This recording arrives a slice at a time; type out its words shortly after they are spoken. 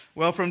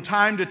Well, from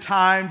time to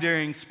time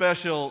during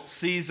special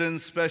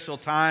seasons, special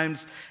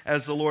times,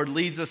 as the Lord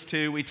leads us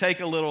to, we take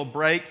a little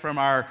break from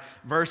our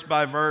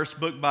verse-by-verse,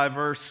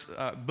 book-by-verse,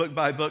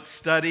 book-by-book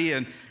study,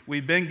 and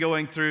we've been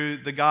going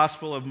through the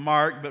Gospel of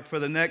Mark, but for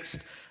the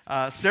next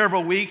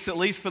several weeks, at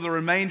least for the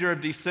remainder of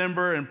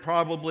December and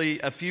probably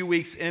a few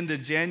weeks into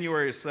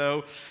January or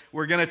so,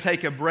 we're going to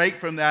take a break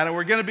from that, and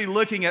we're going to be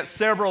looking at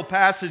several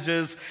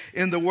passages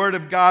in the Word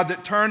of God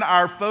that turn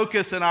our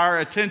focus and our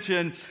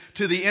attention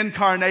to the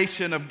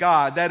incarnation of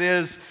God. That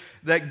is,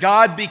 that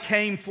God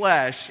became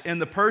flesh in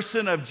the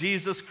person of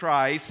Jesus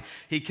Christ.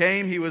 He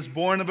came, he was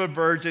born of a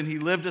virgin, he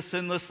lived a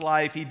sinless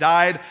life, he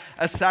died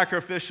a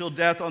sacrificial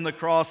death on the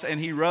cross, and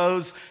he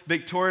rose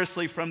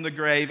victoriously from the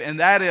grave. And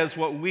that is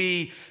what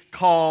we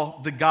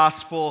call the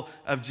gospel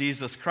of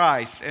Jesus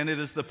Christ. And it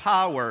is the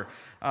power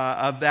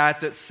of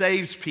that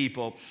saves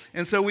people.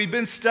 And so we've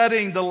been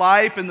studying the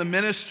life and the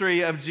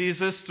ministry of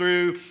Jesus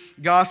through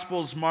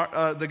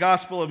the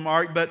Gospel of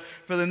Mark, but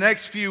for the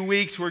next few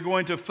weeks we're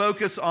going to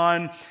focus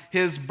on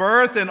his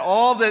birth and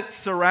all that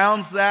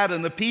surrounds that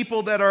and the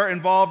people that are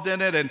involved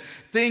in it and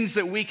things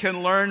that we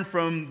can learn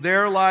from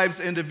their lives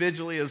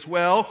individually as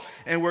well.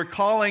 And we're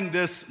calling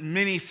this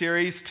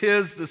mini-series,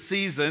 'Tis the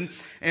Season.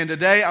 And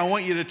today I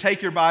want you to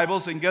take your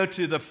Bibles and go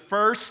to the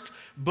first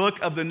book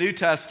of the New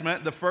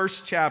Testament, the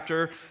first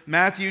chapter,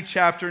 Matthew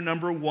chapter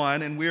number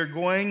 1, and we are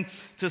going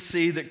to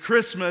see that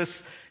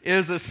Christmas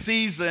is a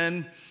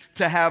season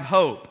to have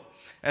hope,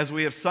 as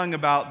we have sung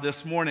about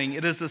this morning.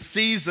 It is a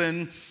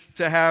season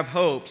to have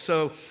hope.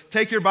 So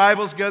take your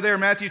Bibles, go there,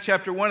 Matthew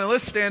chapter 1, and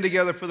let's stand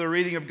together for the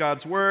reading of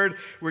God's Word.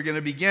 We're going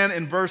to begin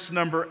in verse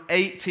number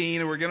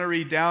 18, and we're going to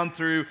read down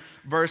through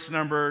verse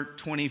number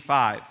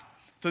 25.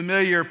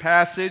 Familiar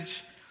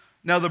passage.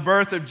 Now the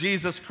birth of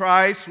Jesus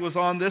Christ was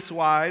on this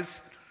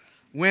wise,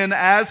 when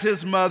as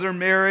his mother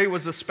Mary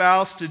was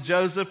espoused to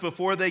Joseph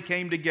before they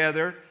came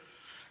together,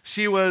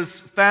 she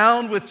was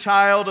found with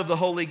child of the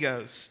Holy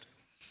Ghost.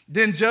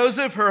 Then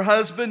Joseph, her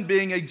husband,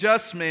 being a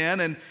just man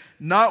and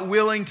not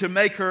willing to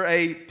make her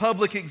a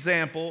public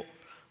example,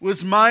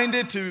 was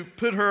minded to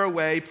put her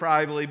away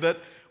privately.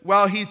 But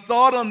while he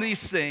thought on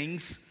these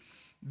things,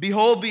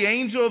 behold, the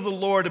angel of the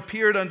Lord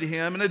appeared unto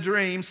him in a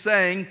dream,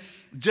 saying,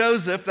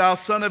 Joseph, thou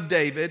son of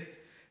David,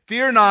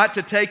 fear not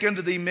to take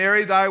unto thee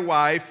Mary thy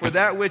wife, for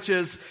that which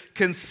is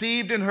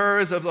conceived in her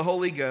is of the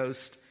Holy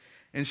Ghost.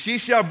 And she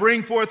shall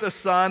bring forth a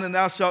son, and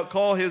thou shalt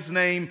call his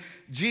name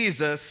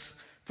Jesus,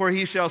 for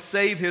he shall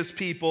save his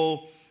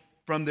people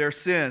from their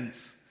sins.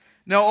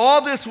 Now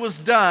all this was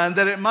done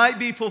that it might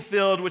be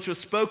fulfilled, which was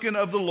spoken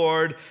of the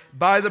Lord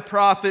by the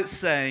prophet,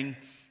 saying,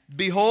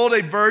 Behold,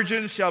 a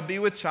virgin shall be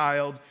with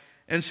child,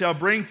 and shall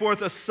bring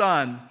forth a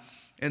son,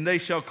 and they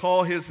shall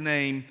call his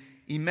name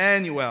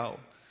Emmanuel,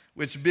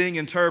 which being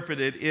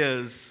interpreted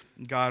is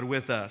God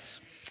with us.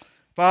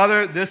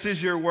 Father, this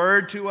is your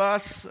word to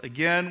us.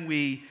 Again,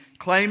 we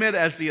claim it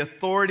as the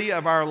authority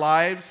of our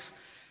lives.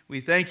 We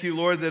thank you,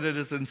 Lord, that it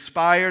is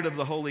inspired of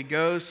the Holy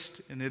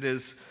Ghost, and it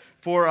is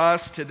for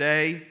us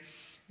today.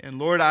 And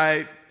Lord,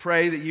 I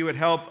pray that you would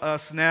help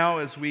us now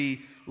as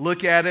we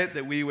look at it,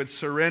 that we would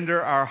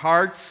surrender our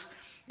hearts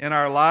and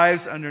our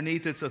lives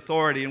underneath its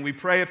authority. And we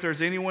pray if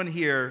there's anyone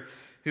here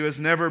who has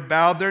never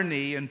bowed their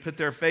knee and put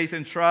their faith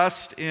and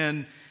trust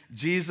in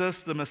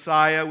Jesus, the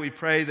Messiah, we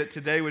pray that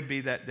today would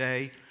be that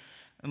day.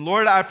 And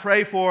Lord, I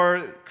pray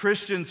for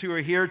Christians who are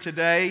here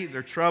today.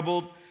 They're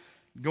troubled,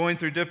 going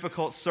through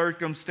difficult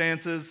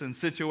circumstances and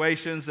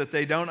situations that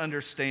they don't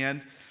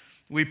understand.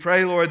 We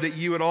pray, Lord, that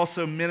you would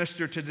also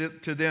minister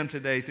to them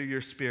today through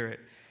your Spirit.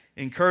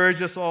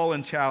 Encourage us all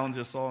and challenge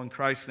us all. In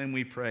Christ's name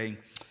we pray.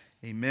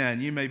 Amen.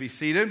 You may be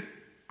seated.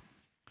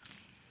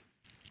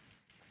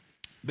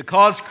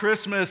 Because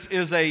Christmas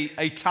is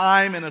a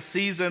time and a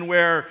season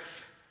where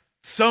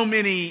so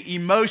many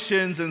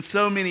emotions and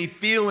so many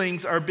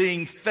feelings are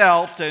being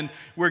felt, and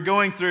we're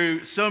going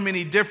through so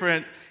many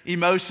different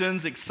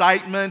emotions,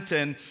 excitement,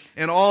 and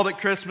all that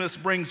Christmas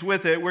brings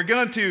with it, we're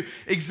going to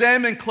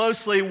examine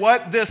closely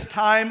what this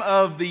time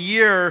of the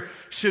year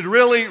should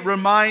really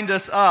remind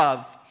us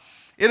of.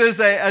 It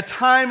is a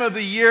time of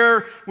the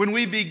year when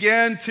we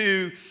begin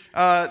to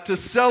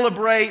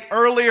celebrate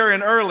earlier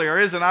and earlier,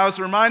 isn't it? I was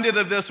reminded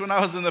of this when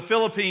I was in the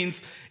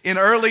Philippines in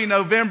early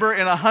November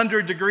in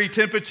 100-degree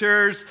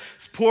temperatures,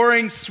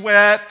 pouring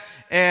sweat,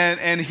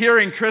 and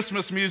hearing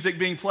Christmas music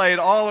being played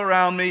all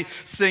around me,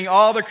 seeing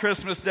all the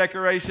Christmas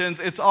decorations.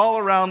 It's all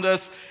around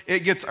us.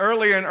 It gets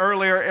earlier and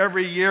earlier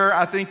every year.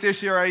 I think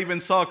this year I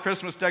even saw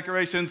Christmas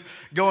decorations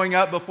going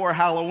up before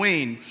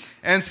Halloween.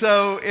 And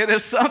so it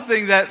is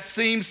something that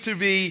seems to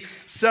be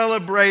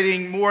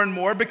celebrating more and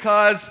more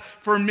because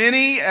for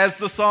many, as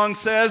the song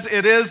says,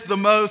 it is the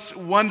most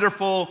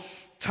wonderful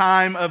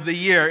time of the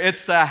year.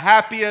 It's the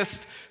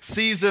happiest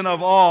season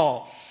of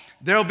all.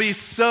 There'll be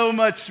so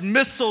much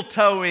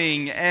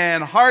mistletoeing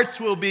and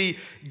hearts will be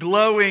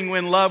glowing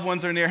when loved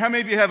ones are near. How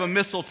many of you have a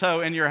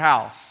mistletoe in your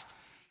house?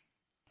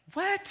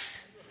 What?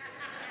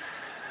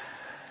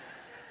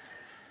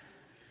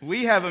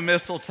 We have a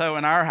mistletoe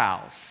in our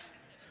house.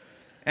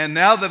 And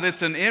now that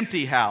it's an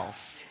empty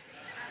house,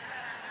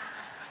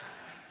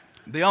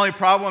 The only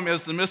problem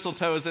is the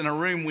mistletoe is in a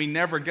room we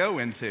never go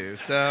into.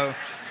 So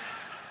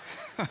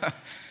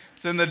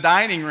it's in the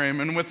dining room,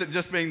 and with it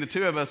just being the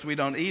two of us, we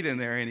don't eat in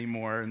there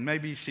anymore. And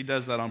maybe she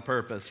does that on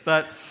purpose.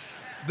 But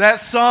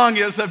that song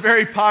is a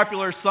very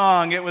popular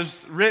song. It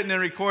was written and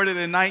recorded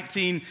in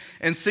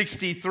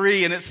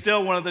 1963, and it's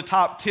still one of the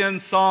top 10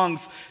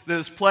 songs that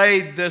is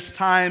played this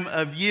time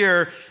of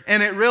year.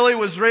 And it really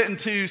was written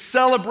to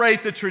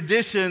celebrate the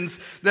traditions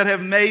that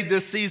have made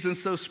this season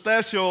so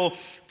special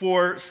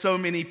for so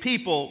many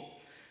people.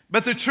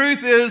 But the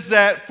truth is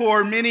that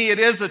for many it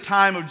is a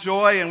time of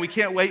joy, and we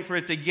can't wait for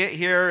it to get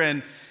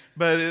here.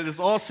 But it is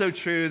also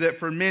true that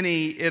for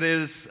many it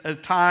is a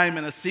time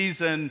and a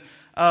season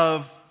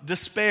of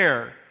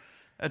despair,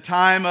 a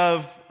time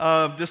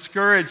of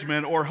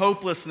discouragement or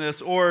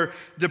hopelessness or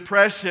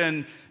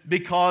depression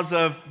because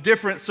of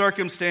different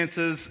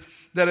circumstances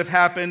that have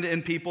happened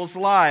in people's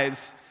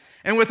lives.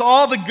 And with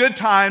all the good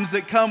times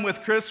that come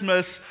with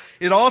Christmas,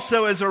 it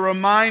also is a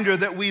reminder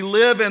that we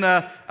live in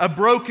a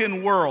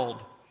broken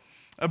world.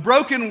 A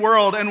broken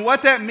world, and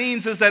what that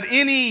means is that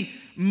any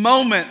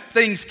moment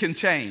things can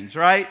change,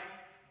 right?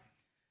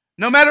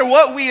 No matter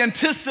what we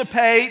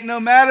anticipate, no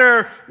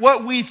matter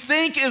what we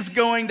think is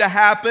going to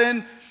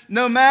happen,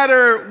 no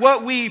matter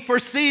what we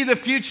foresee the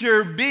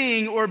future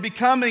being or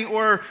becoming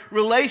or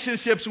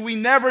relationships, we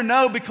never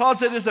know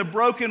because it is a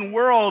broken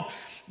world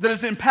that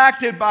is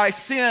impacted by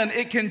sin.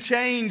 It can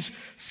change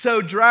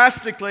so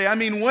drastically. I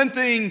mean, one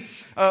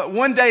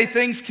day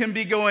things can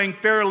be going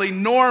fairly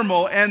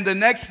normal, and the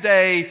next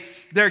day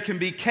there can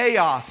be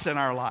chaos in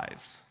our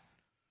lives.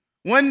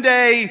 One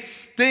day,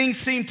 things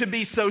seem to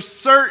be so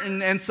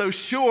certain and so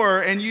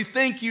sure, and you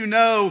think you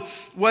know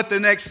what the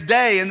next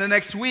day and the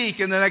next week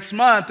and the next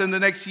month and the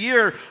next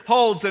year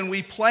holds, and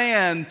we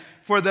plan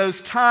for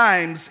those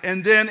times.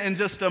 And then in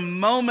just a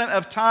moment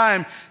of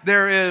time,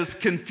 there is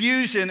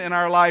confusion in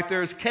our life.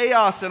 There is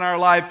chaos in our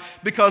life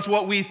because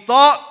what we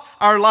thought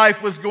our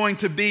life was going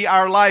to be,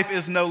 our life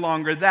is no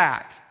longer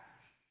that.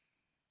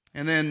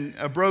 And in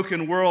a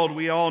broken world,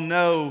 we all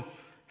know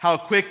how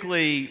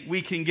quickly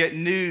we can get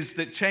news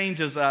that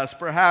changes us,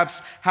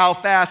 perhaps how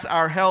fast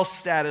our health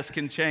status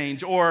can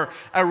change, or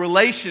a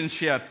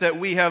relationship that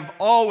we have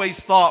always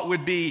thought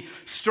would be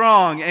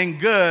strong and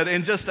good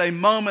in just a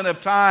moment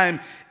of time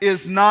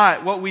is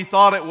not what we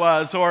thought it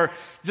was, or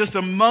just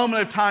a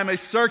moment of time, a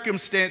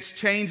circumstance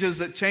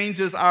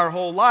changes our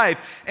whole life.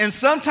 And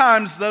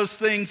sometimes those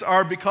things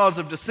are because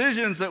of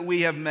decisions that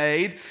we have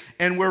made,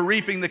 and we're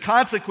reaping the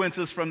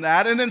consequences from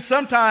that. And then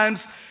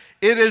sometimes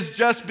it is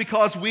just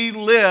because we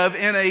live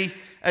in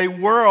a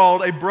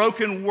world, a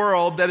broken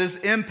world that is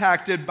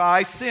impacted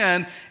by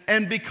sin,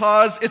 and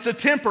because it's a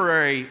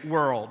temporary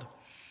world.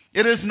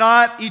 It is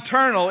not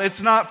eternal.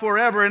 It's not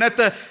forever. And at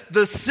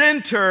the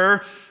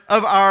center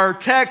of our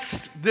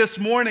text this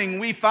morning,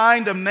 we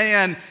find a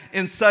man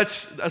in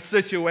such a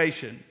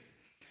situation.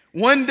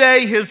 One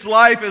day his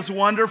life is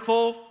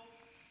wonderful.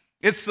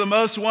 It's the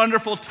most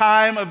wonderful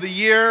time of the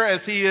year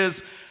as he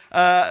is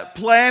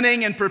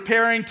planning and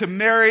preparing to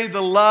marry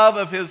the love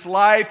of his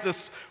life,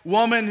 this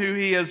woman who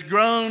he has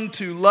grown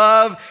to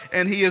love,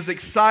 and he is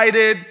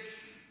excited.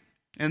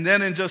 And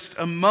then in just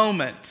a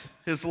moment,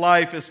 his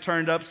life is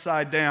turned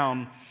upside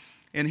down,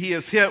 and he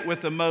is hit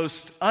with the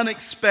most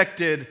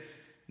unexpected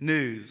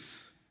news.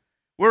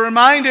 We're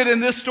reminded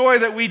in this story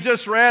that we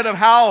just read of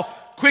how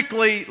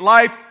quickly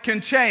life can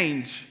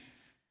change,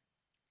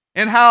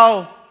 and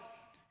how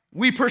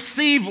we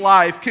perceive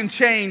life can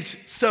change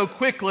so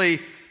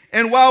quickly.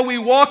 And while we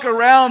walk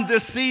around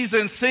this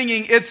season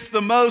singing, it's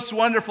the most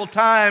wonderful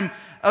time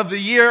of the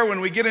year,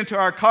 when we get into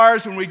our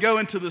cars, when we go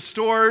into the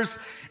stores,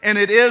 and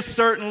it is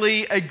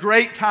certainly a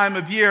great time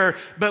of year,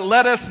 but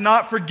let us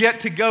not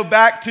forget to go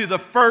back to the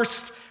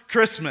first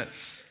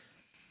Christmas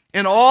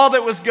and all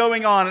that was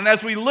going on. And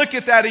as we look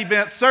at that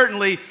event,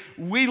 certainly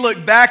we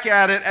look back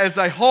at it as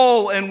a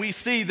whole, and we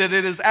see that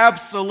it is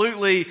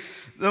absolutely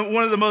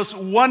one of the most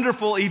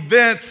wonderful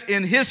events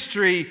in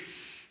history.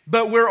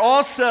 But we're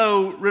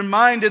also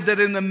reminded that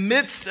in the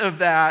midst of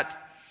that,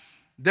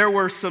 there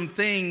were some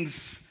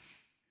things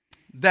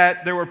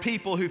that there were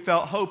people who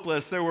felt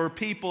hopeless. There were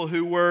people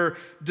who were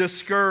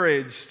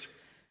discouraged.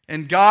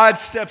 And God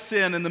steps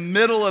in the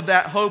middle of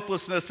that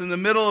hopelessness, in the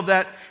middle of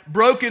that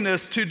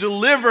brokenness, to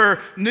deliver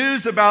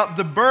news about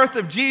the birth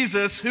of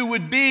Jesus, who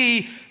would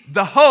be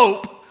the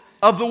hope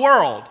of the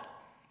world.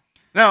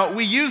 Now,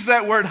 we use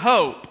that word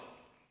hope.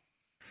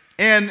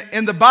 And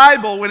in the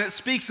Bible, when it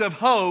speaks of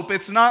hope,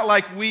 it's not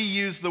like we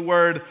use the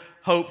word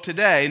hope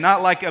today.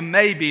 Not like a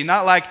maybe,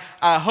 not like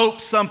I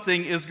hope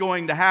something is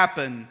going to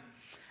happen.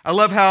 I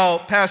love how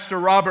Pastor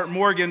Robert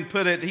Morgan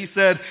put it. He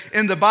said,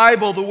 in the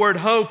Bible, the word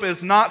hope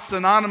is not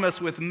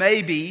synonymous with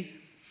maybe.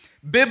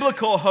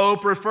 Biblical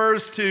hope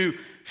refers to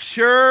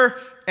sure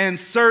and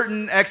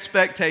certain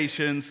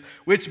expectations,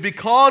 which,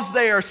 because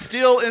they are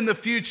still in the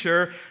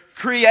future,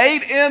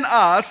 create in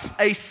us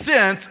a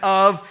sense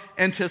of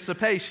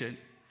anticipation.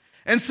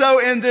 And so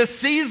in this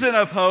season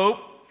of hope,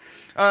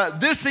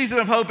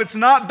 it's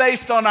not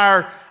based on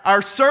our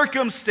our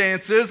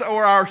circumstances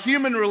or our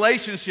human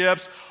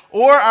relationships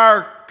or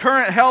our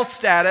current health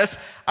status.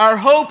 Our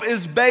hope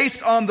is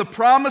based on the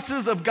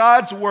promises of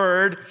God's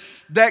word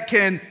that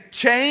can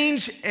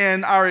change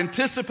in our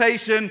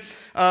anticipation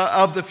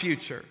of the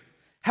future.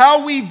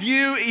 How we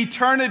view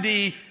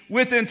eternity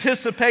with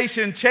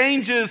anticipation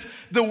changes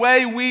the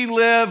way we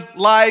live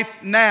life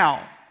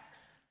now.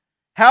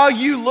 How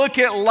you look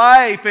at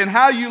life and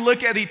how you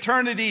look at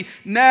eternity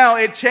now,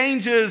 it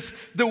changes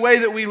the way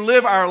that we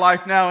live our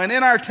life now. And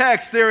in our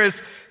text, there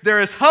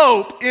is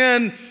hope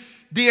in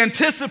the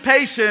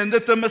anticipation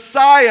that the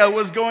Messiah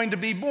was going to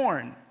be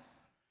born.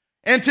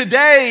 And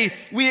today,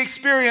 we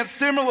experience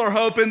similar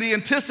hope in the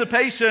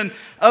anticipation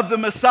of the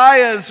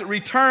Messiah's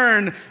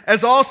return,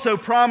 as also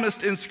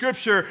promised in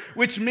Scripture,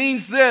 which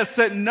means this,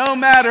 that no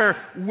matter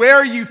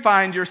where you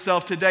find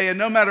yourself today and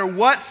no matter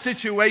what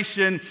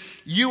situation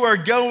you are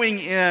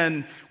going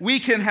in, we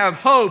can have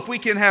hope, we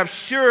can have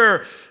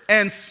sure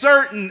and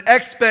certain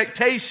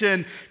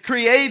expectation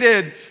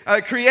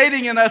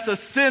creating in us a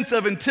sense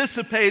of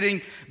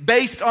anticipating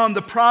based on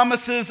the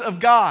promises of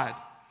God.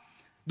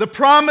 The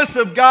promise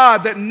of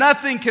God that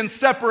nothing can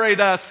separate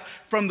us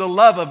from the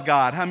love of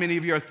God. How many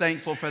of you are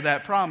thankful for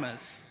that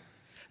promise?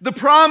 The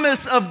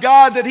promise of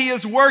God that He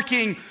is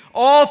working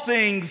all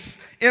things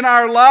in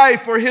our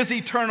life for His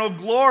eternal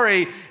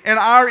glory and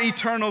our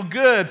eternal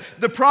good.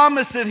 The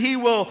promise that He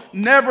will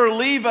never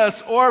leave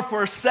us or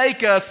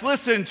forsake us.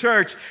 Listen,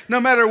 church,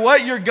 no matter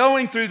what you're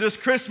going through this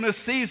Christmas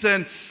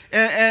season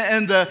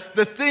and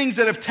the things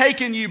that have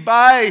taken you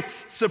by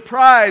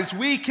surprise,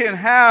 we can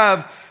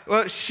have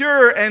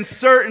sure and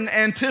certain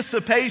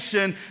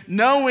anticipation,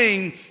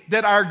 knowing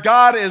that our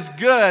God is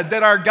good,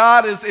 that our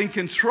God is in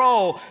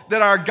control,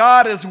 that our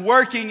God is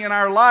working in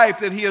our life,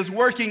 that He is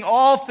working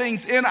all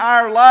things in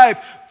our life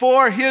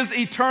for His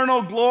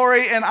eternal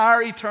glory and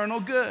our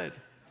eternal good.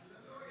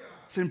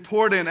 It's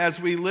important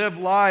as we live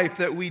life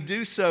that we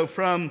do so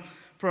from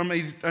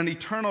an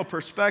eternal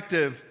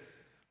perspective.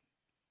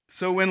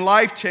 So when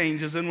life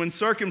changes and when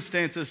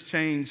circumstances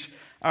change,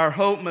 our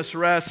hope must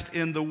rest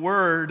in the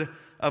Word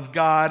of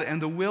God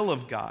and the will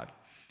of God.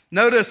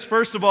 Notice,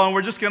 first of all, and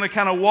we're just going to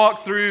kind of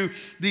walk through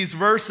these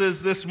verses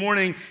this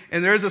morning,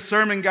 and there's a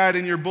sermon guide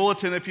in your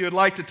bulletin if you would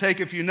like to take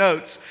a few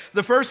notes.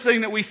 The first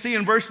thing that we see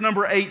in verse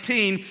number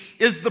 18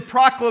 is the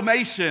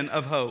proclamation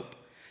of hope.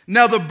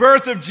 Now the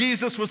birth of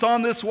Jesus was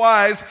on this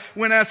wise,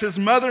 when as his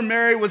mother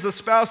Mary was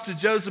espoused to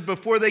Joseph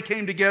before they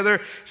came together,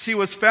 she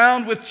was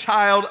found with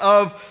child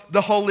of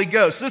the Holy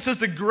Ghost. This is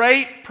the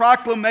great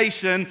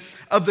proclamation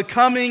of the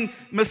coming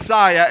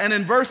Messiah. And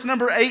in verse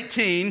number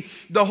 18,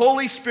 the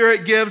Holy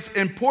Spirit gives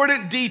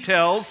important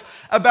details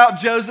about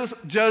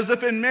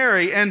Joseph and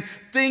Mary and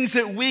things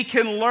that we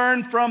can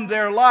learn from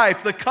their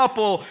life, the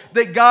couple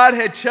that God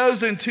had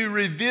chosen to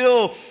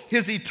reveal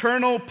His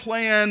eternal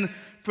plan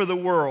for the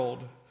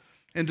world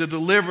and to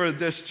deliver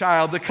this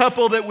child, the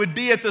couple that would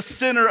be at the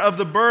center of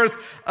the birth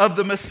of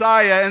the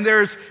Messiah. And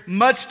there's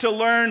much to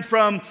learn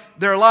from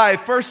their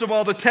life. First of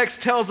all, the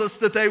text tells us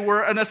that they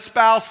were an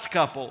espoused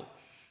couple.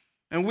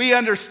 And we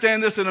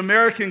understand this in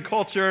American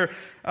culture.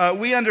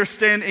 We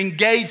understand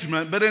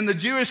engagement, but in the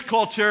Jewish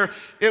culture,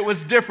 it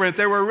was different.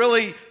 There were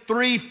really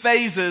 3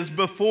 phases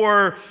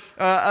before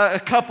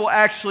a couple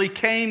actually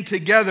came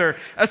together.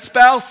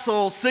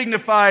 Espousal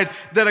signified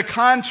that a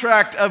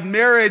contract of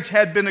marriage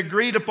had been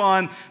agreed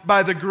upon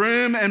by the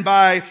groom and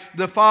by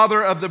the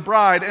father of the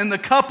bride. And the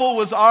couple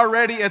was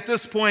already at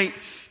this point,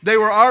 they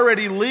were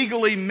already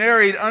legally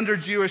married under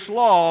Jewish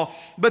law,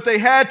 but they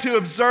had to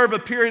observe a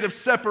period of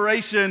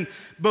separation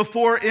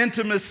before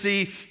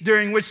intimacy,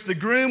 during which the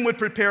groom would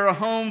prepare a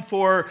home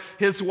for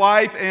his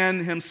wife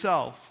and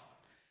himself.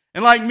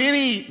 And like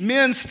many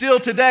men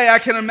still today, I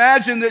can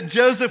imagine that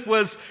Joseph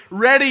was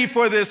ready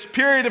for this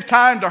period of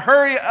time to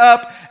hurry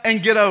up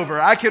and get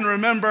over. I can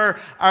remember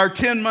our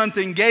 10-month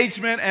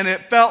engagement, and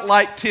it felt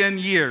like 10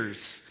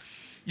 years.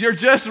 You're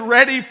just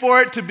ready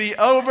for it to be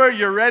over.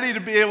 You're ready to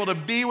be able to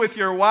be with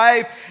your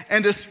wife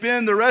and to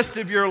spend the rest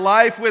of your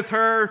life with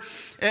her.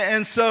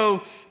 And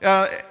so,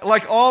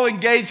 like all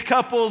engaged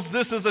couples,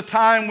 this is a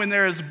time when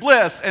there is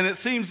bliss, and it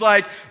seems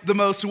like the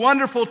most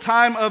wonderful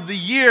time of the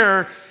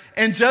year.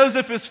 And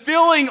Joseph is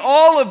feeling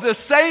all of the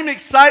same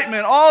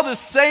excitement, all the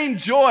same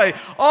joy,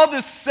 all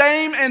the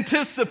same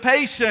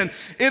anticipation.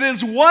 It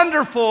is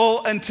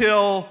wonderful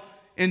until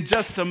in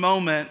just a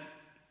moment,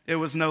 it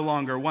was no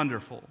longer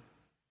wonderful.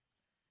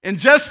 In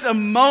just a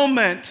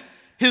moment,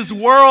 his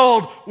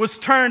world was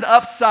turned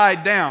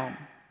upside down.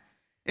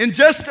 In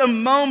just a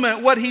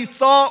moment, what he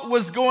thought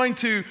was going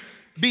to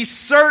be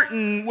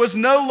certain was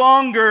no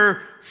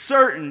longer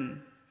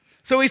certain.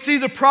 So we see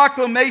the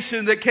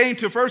proclamation that came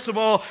to, first of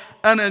all,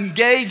 an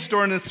engaged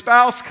or an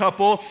espoused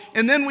couple.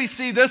 And then we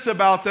see this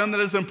about them that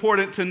is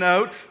important to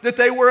note, that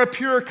they were a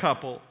pure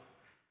couple.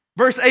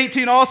 Verse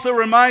 18 also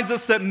reminds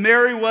us that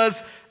Mary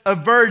was a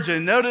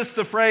virgin. Notice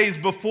the phrase,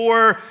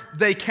 before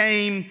they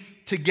came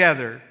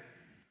together.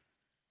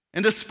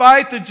 And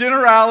despite the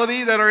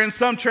generality that are in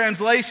some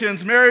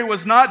translations, Mary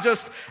was not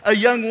just a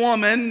young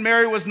woman.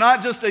 Mary was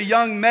not just a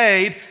young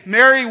maid.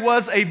 Mary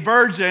was a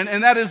virgin,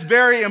 and that is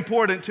very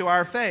important to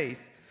our faith.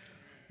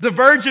 The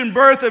virgin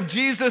birth of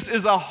Jesus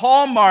is a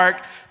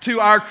hallmark to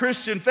our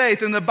Christian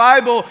faith, and the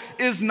Bible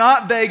is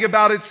not vague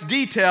about its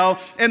detail,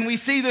 and we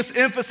see this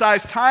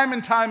emphasized time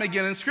and time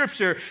again in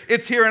Scripture.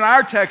 It's here in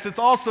our text. It's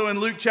also in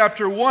Luke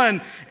chapter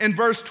 1 in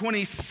verse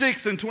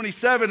 26 and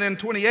 27 and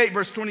 28.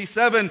 Verse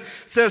 27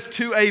 says,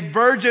 "To a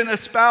virgin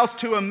espoused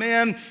to a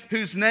man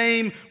whose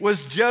name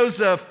was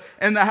Joseph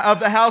and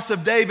of the house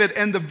of David,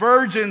 and the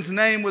virgin's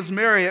name was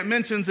Mary." It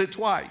mentions it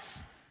twice.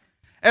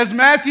 As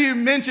Matthew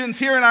mentions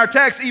here in our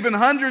text, even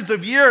hundreds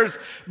of years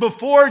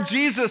before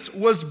Jesus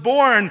was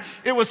born,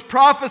 it was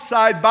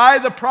prophesied by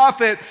the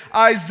prophet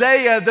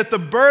Isaiah that the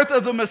birth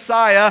of the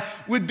Messiah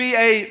would be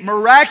a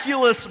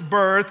miraculous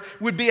birth,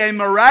 would be a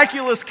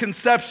miraculous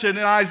conception.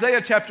 In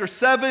Isaiah chapter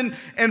 7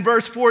 and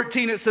verse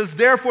 14, it says,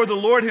 "Therefore the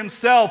Lord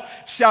himself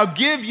shall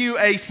give you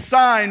a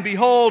sign.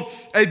 Behold,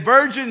 a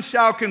virgin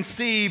shall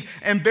conceive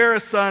and bear a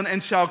son,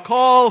 and shall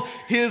call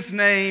his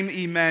name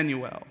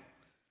Emmanuel."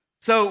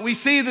 So we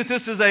see that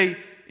this is a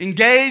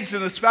engaged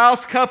and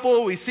espoused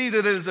couple. We see that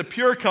it is a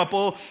pure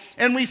couple.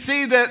 And we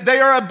see that they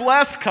are a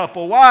blessed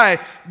couple. Why?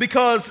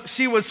 Because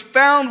she was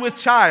found with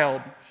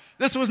child.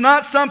 This was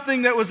not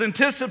something that was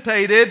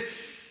anticipated.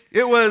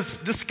 It was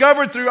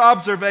discovered through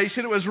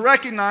observation. It was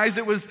recognized.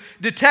 It was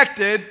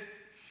detected.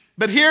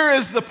 But here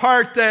is the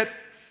part that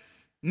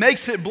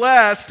makes it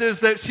blessed, is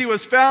that she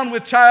was found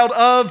with child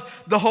of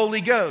the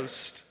Holy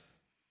Ghost.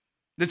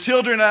 The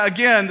children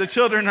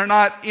are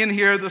not in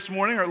here this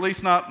morning, or at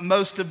least not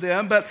most of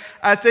them, but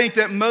I think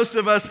that most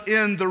of us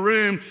in the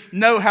room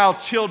know how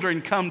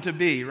children come to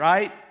be,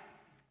 right?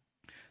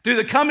 Through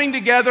the coming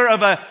together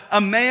of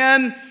a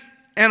man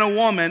and a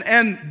woman.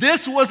 And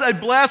this was a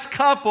blessed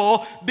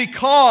couple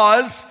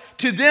because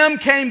to them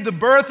came the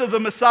birth of the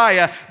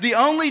Messiah, the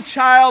only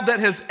child that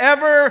has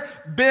ever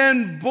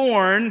been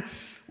born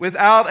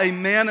without a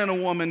man and a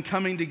woman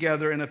coming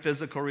together in a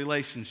physical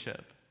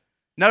relationship.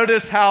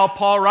 Notice how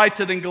Paul writes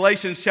it in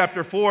Galatians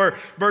chapter 4,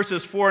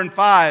 verses 4 and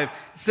 5.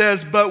 It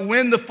says, "But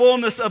when the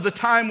fullness of the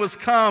time was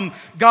come,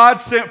 God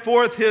sent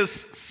forth his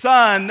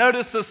Son,"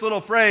 notice this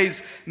little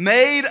phrase,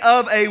 "made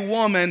of a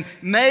woman,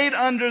 made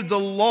under the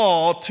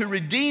law, to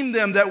redeem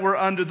them that were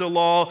under the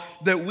law,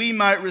 that we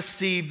might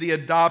receive the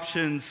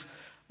adoptions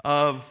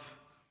of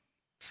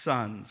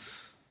sons."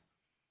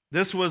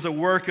 This was a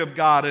work of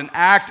God, an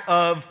act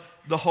of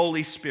the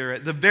Holy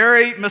Spirit. The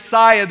very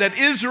Messiah that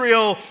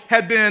Israel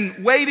had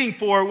been waiting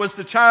for was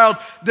the child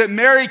that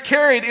Mary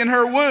carried in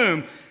her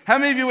womb. How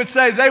many of you would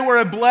say they were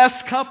a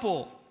blessed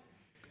couple?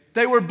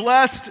 They were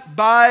blessed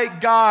by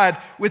God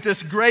with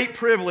this great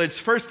privilege.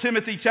 1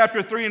 Timothy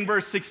chapter 3 and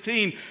verse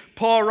 16,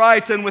 Paul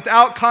writes, "And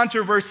without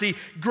controversy,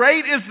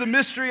 great is the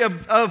mystery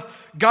of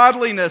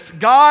godliness.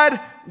 God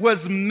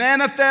was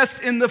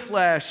manifest in the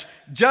flesh,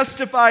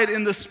 justified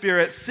in the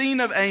Spirit,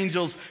 seen of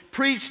angels,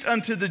 preached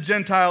unto the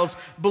Gentiles,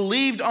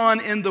 believed on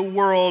in the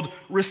world,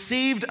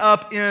 received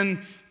up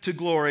into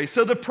glory."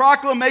 So the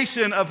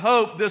proclamation of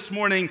hope this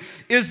morning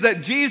is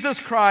that Jesus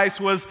Christ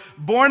was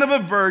born of a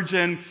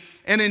virgin,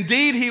 and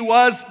indeed he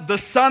was the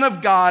Son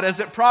of God, as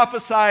it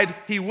prophesied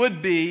he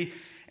would be.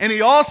 And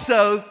he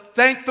also,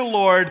 thank the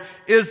Lord,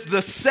 is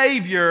the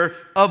Savior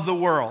of the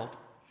world.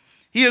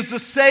 He is the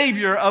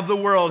Savior of the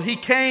world. He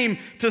came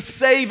to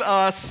save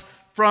us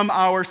from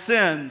our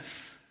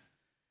sins.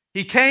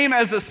 He came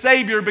as a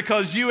Savior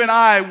because you and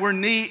I were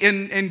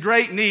in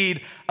great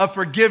need of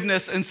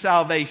forgiveness and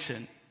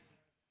salvation.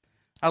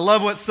 I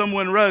love what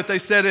someone wrote. They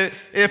said,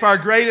 if our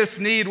greatest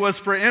need was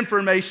for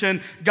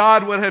information,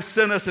 God would have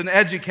sent us an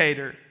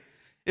educator.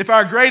 If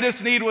our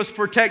greatest need was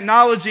for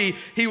technology,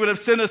 he would have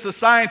sent us a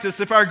scientist.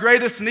 If our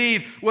greatest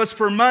need was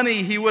for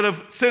money, he would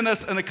have sent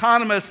us an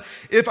economist.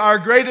 If our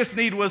greatest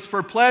need was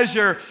for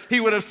pleasure,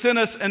 he would have sent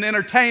us an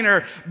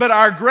entertainer. But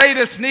our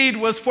greatest need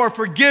was for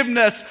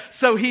forgiveness,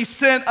 so he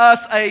sent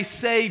us a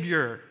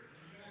Savior.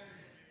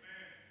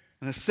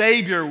 And a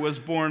Savior was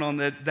born on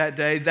that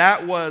day.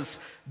 That was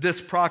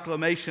this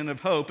proclamation of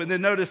hope. And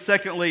then notice,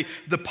 secondly,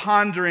 the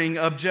pondering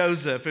of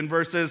Joseph in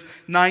verses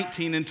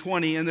 19 and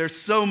 20. And there's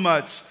so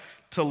much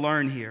to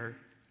learn here.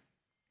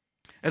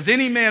 As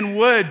any man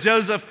would,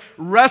 Joseph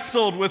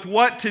wrestled with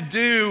what to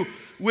do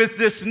with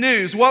this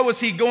news. What was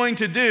he going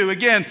to do?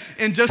 Again,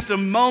 in just a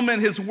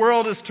moment, his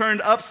world is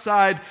turned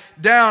upside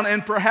down,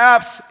 and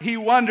perhaps he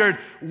wondered,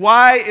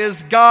 why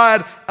is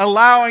God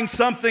allowing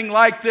something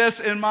like this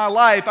in my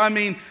life? I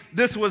mean,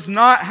 this was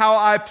not how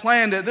I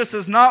planned it. This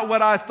is not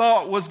what I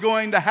thought was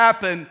going to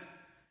happen.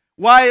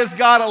 Why is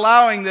God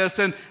allowing this?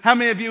 And how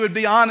many of you would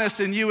be honest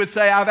and you would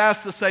say, I've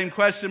asked the same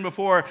question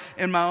before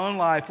in my own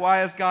life.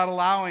 Why is God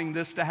allowing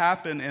this to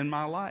happen in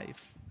my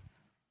life?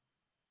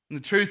 And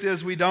the truth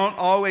is, we don't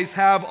always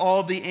have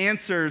all the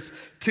answers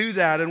to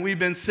that. And we've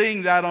been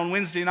seeing that on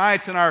Wednesday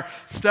nights in our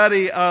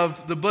study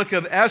of the book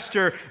of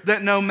Esther,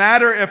 that no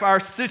matter if our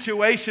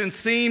situation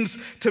seems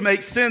to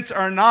make sense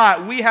or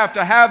not, we have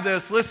to have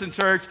this, listen,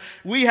 church,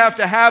 we have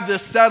to have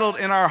this settled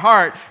in our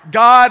heart.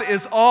 God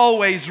is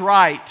always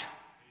right.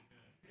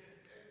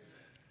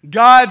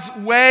 God's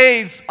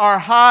ways are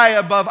high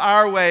above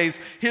our ways.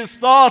 His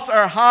thoughts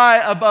are high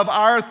above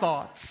our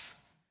thoughts.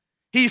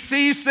 He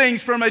sees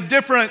things from a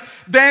different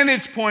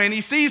vantage point. He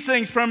sees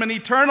things from an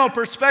eternal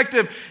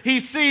perspective. He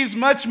sees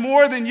much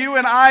more than you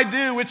and I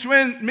do, which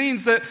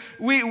means that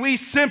we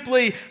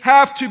simply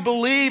have to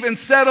believe and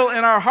settle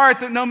in our heart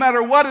that no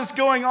matter what is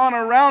going on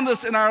around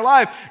us in our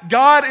life,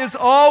 God is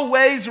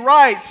always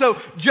right. So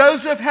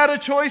Joseph had a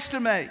choice to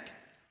make.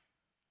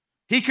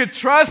 He could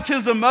trust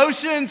his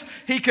emotions,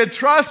 he could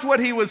trust what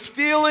he was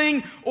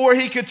feeling, or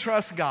he could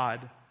trust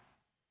God.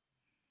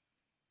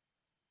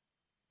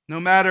 No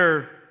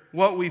matter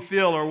what we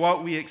feel or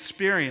what we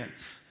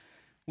experience,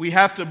 we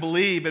have to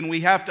believe and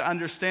we have to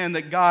understand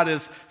that God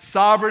is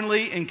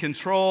sovereignly in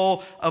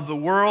control of the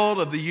world,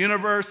 of the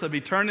universe, of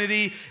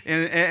eternity,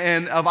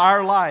 and of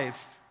our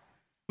life.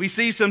 We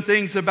see some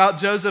things about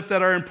Joseph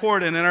that are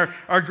important and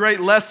are great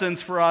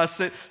lessons for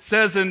us. It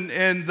says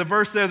in the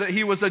verse there that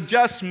he was a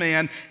just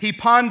man. He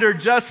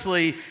pondered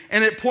justly,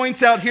 and it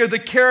points out here the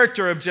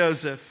character of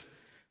Joseph.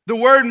 The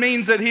word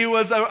means that he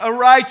was a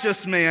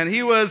righteous man.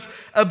 He was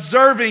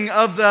observing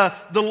of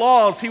the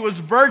laws. He was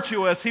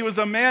virtuous. He was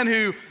a man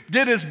who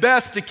did his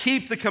best to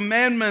keep the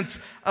commandments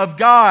of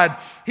God.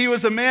 He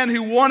was a man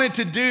who wanted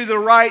to do the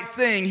right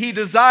thing. He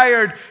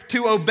desired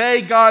to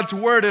obey God's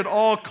word at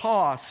all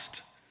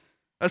cost.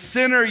 A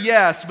sinner,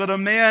 yes, but a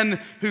man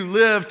who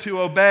lived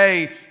to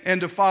obey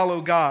and to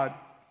follow God.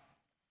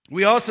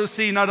 We also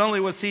see not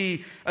only was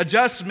he a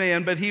just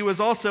man, but he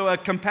was also a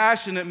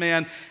compassionate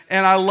man.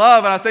 And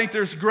I think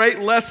there's great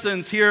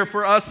lessons here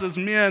for us as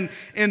men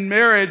in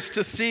marriage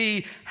to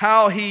see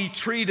how he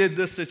treated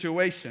this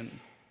situation.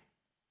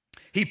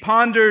 He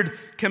pondered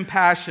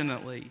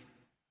compassionately.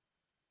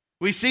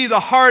 We see the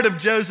heart of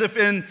Joseph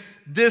in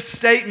this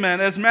statement,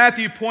 as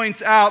Matthew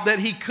points out, that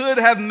he could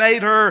have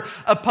made her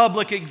a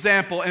public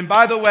example. And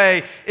by the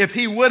way, if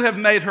he would have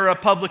made her a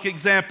public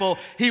example,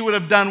 he would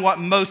have done what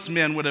most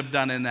men would have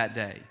done in that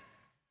day.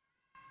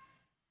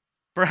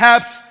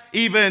 Perhaps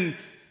even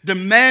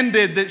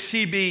demanded that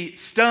she be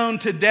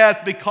stoned to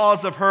death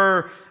because of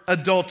her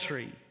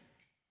adultery.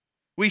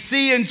 We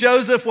see in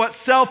Joseph what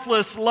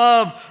selfless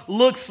love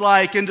looks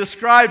like and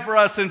described for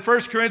us in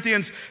 1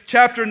 Corinthians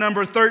chapter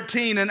number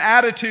 13, an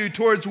attitude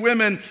towards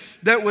women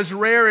that was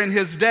rare in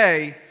his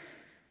day,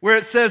 where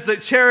it says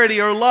that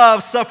charity or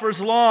love suffers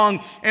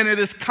long, and it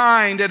is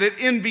kind, and it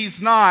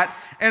envies not,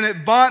 and it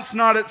vaunts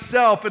not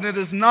itself, and it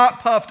is not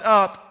puffed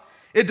up.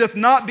 It doth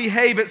not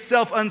behave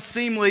itself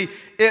unseemly.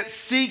 It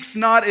seeks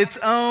not its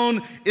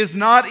own, is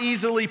not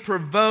easily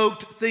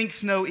provoked,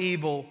 thinks no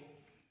evil.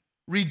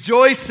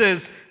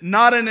 Rejoices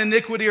not in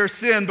iniquity or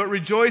sin, but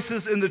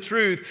rejoices in the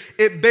truth.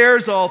 It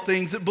bears all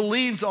things. It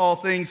believes all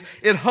things.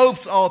 It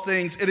hopes all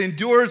things. It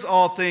endures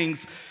all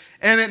things.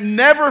 And it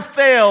never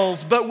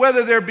fails, but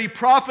whether there be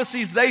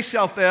prophecies, they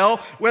shall fail.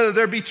 Whether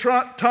there be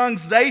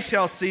tongues, they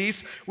shall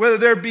cease. Whether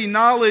there be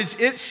knowledge,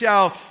 it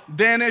shall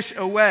vanish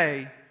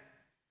away.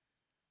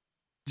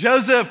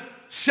 Joseph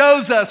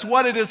shows us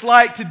what it is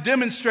like to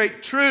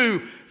demonstrate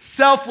true,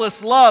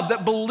 selfless love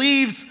that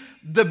believes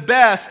the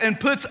best and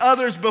puts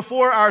others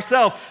before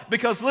ourselves.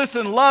 Because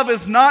listen, love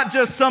is not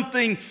just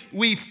something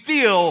we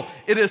feel,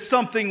 it is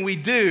something we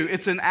do.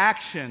 It's an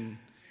action.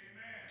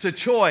 It's a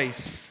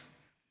choice.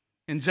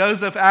 And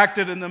Joseph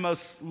acted in the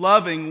most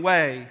loving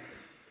way.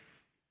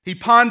 He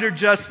pondered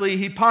justly,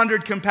 he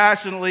pondered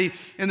compassionately,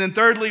 and then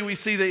thirdly, we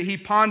see that he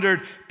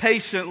pondered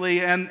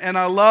patiently. And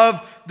I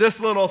love this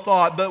little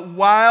thought, but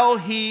while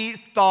he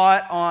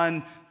thought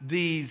on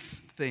these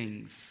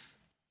things,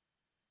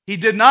 he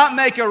did not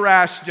make a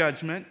rash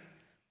judgment.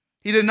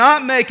 He did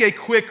not make a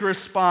quick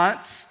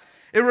response.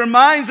 It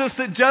reminds us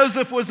that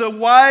Joseph was a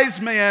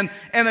wise man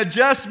and a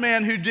just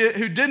man who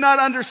did not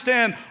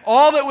understand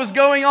all that was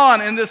going on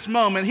in this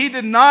moment. He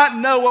did not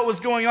know what was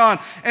going on.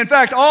 In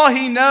fact, all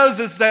he knows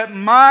is that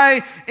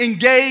my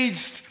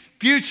engaged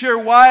future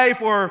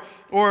wife, or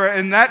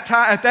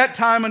at that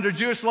time under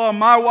Jewish law,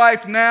 my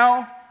wife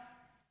now,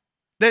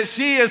 that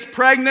she is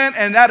pregnant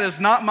and that is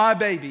not my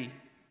baby.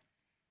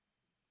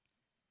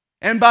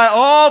 And by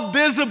all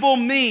visible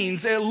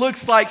means, it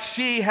looks like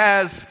she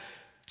has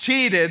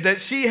cheated, that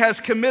she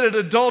has committed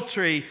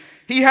adultery.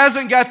 He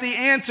hasn't got the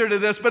answer to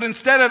this, but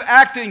instead of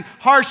acting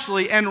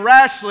harshly and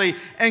rashly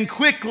and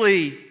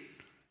quickly,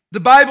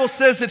 the Bible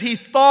says that he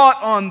thought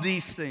on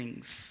these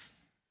things.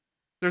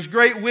 There's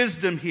great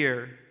wisdom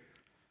here.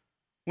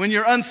 When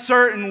you're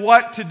uncertain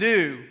what to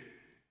do,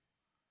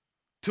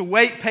 to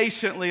wait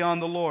patiently on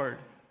the Lord.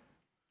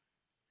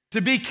 To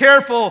be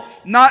careful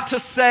not to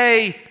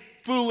say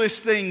foolish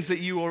things that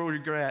you will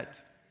regret.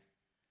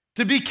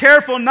 To be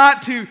careful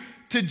not to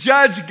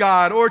judge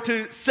God or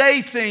to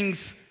say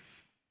things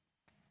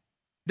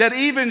that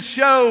even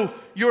show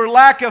your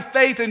lack of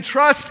faith and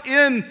trust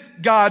in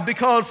God.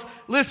 Because,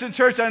 listen,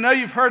 church, I know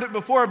you've heard it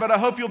before, but I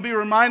hope you'll be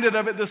reminded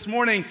of it this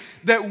morning,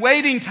 that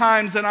waiting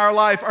times in our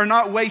life are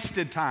not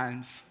wasted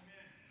times.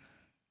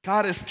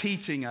 God is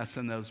teaching us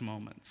in those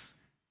moments.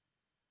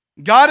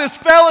 God is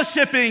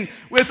fellowshipping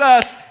with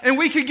us, and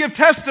we can give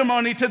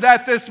testimony to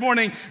that this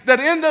morning,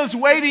 that in those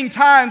waiting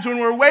times when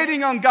we're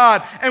waiting on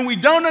God and we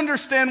don't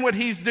understand what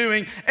He's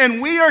doing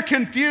and we are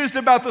confused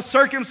about the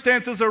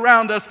circumstances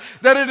around us,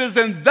 that it is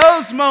in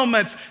those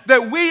moments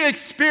that we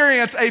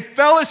experience a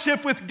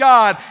fellowship with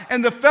God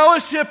and the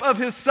fellowship of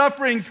His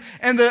sufferings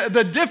and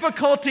the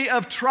difficulty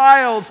of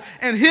trials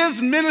and His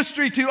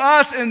ministry to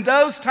us in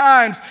those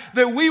times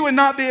that we would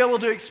not be able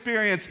to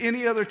experience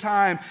any other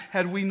time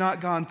had we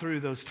not gone through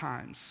those times.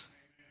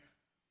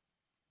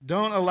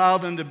 Don't allow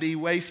them to be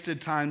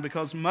wasted time,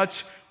 because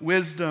much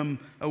wisdom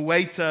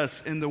awaits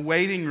us in the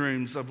waiting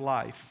rooms of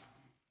life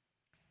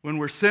when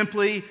we're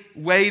simply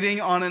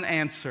waiting on an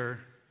answer.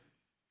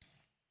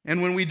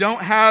 And when we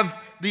don't have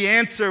the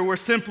answer, we're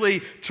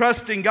simply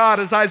trusting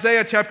God. As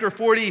Isaiah chapter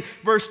 40,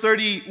 verse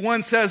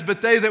 31 says, "But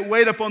they that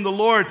wait upon the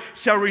Lord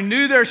shall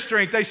renew their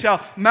strength. They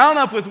shall mount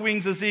up with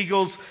wings as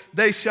eagles.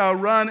 They shall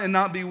run and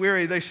not be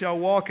weary. They shall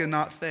walk and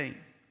not faint."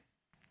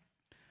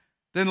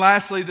 Then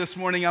lastly, this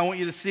morning, I want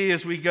you to see,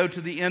 as we go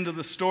to the end of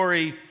the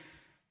story,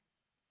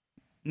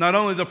 not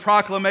only the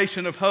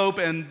proclamation of hope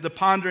and the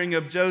pondering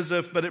of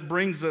Joseph, but it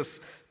brings us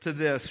to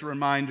this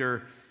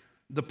reminder: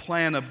 the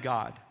plan of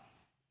God.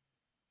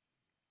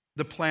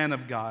 The plan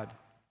of God.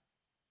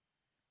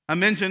 I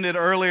mentioned it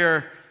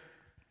earlier.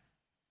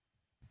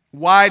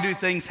 Why do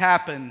things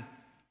happen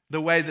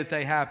the way that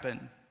they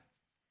happen?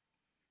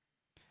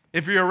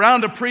 If you're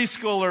around a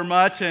preschooler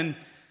much, and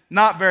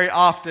not very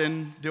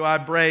often do I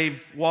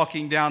brave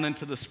walking down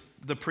into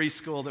the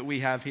preschool that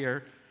we have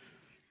here,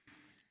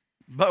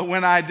 but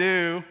when I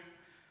do,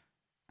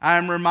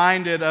 I'm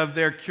reminded of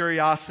their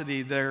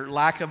curiosity, their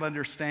lack of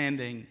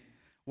understanding.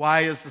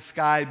 Why is the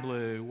sky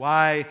blue?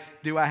 Why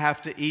do I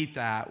have to eat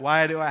that?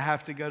 Why do I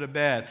have to go to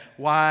bed?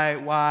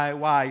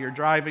 Why? You're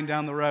driving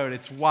down the road.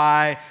 It's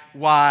why?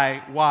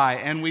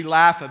 And we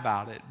laugh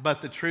about it.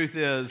 But the truth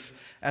is,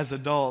 as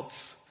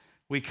adults,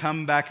 we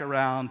come back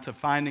around to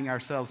finding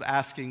ourselves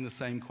asking the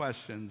same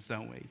questions,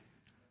 don't we?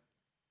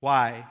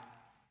 Why?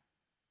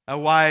 A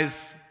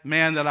wise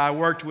man that I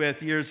worked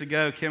with years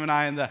ago, Kim and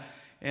I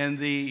in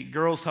the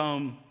girls'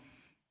 home,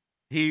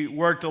 he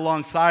worked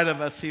alongside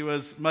of us. He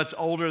was much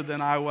older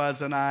than I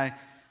was, and I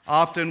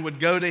often would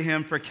go to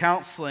him for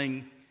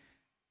counseling.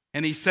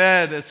 And he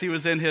said, as he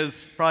was in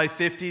his probably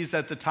 50s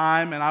at the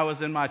time, and I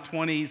was in my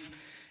 20s,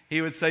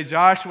 he would say,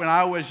 "Josh, when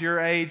I was your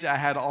age, I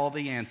had all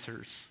the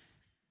answers.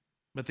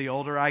 But the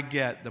older I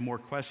get, the more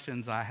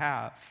questions I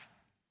have."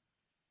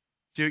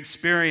 You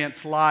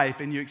experience life,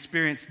 and you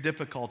experience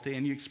difficulty,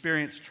 and you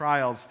experience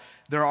trials.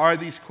 There are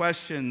these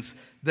questions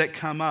that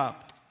come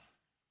up.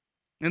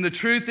 And the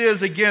truth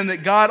is, again,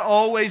 that God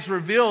always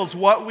reveals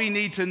what we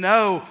need to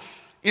know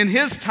in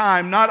His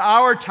time, not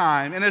our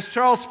time. And as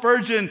Charles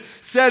Spurgeon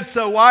said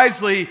so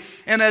wisely,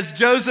 and as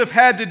Joseph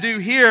had to do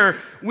here,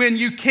 when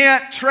you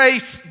can't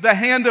trace the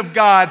hand of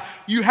God,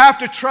 you have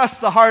to trust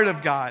the heart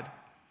of God.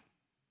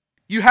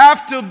 You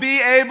have to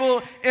be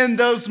able in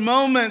those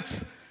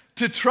moments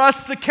to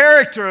trust the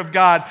character of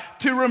God,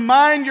 to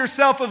remind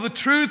yourself of the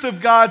truth of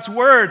God's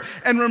word,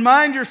 and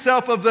remind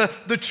yourself of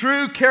the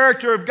true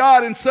character of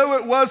God. And so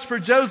it was for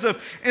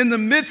Joseph in the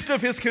midst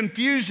of his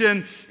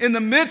confusion, in the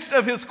midst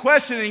of his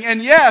questioning,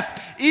 and yes,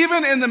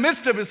 even in the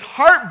midst of his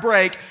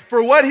heartbreak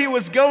for what he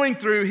was going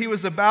through, he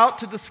was about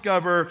to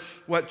discover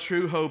what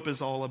true hope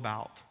is all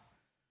about.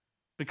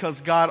 Because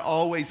God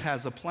always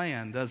has a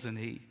plan, doesn't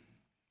He?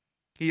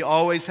 He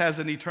always has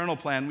an eternal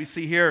plan. We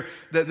see here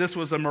that this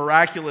was a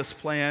miraculous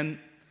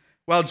plan.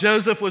 While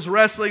Joseph was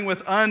wrestling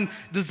with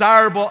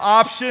undesirable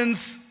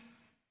options,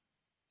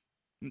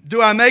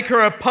 do I make her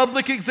a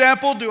public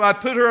example? Do I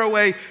put her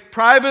away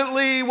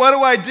privately? What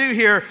do I do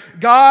here?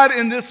 God,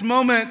 in this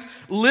moment,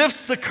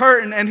 lifts the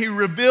curtain and He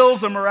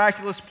reveals a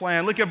miraculous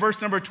plan. Look at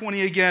verse number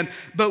 20 again.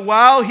 "But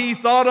while he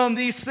thought on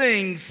these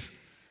things,"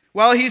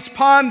 while he's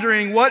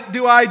pondering, "what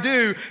do I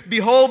do?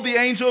 Behold, the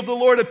angel of the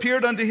Lord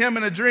appeared unto him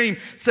in a dream,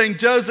 saying,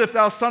 Joseph,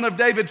 thou son of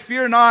David,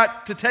 fear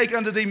not to take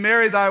unto thee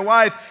Mary thy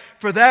wife,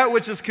 for that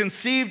which is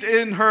conceived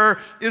in her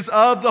is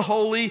of the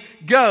Holy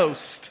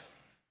Ghost."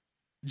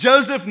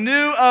 Joseph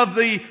knew of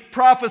the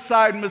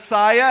prophesied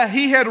Messiah.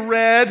 He had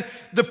read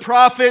the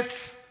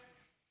prophet's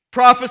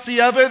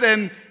prophecy of it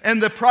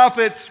and the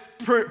prophet's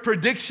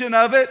prediction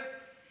of it.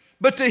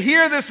 But to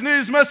hear this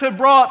news must have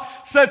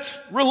brought such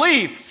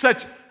relief,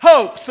 such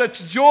hope,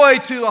 such joy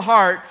to the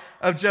heart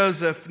of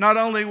Joseph. Not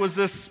only was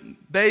this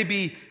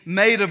baby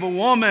made of a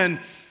woman,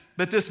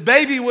 but this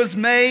baby was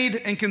made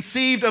and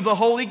conceived of the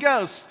Holy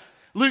Ghost.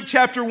 Luke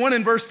chapter 1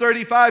 and verse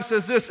 35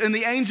 says this, "And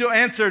the angel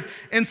answered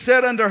and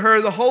said unto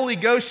her, The Holy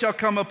Ghost shall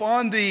come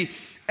upon thee,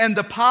 and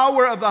the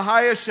power of the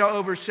highest shall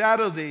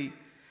overshadow thee.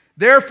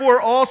 Therefore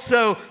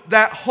also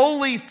that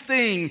holy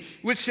thing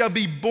which shall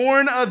be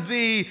born of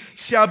thee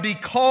shall be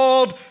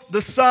called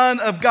the Son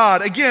of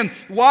God. Again,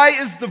 why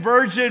is the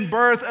virgin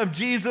birth of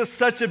Jesus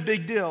such a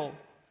big deal?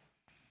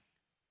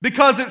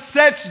 Because it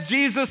sets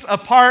Jesus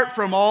apart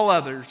from all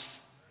others.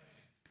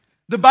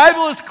 The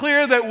Bible is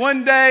clear that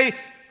one day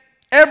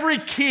every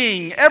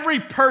king, every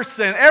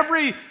person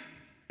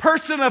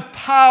of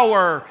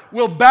power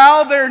will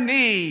bow their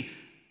knee,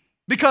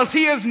 because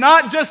he is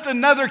not just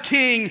another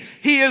king,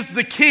 he is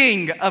the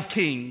King of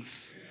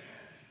Kings.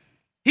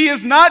 He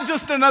is not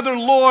just another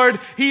Lord,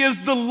 he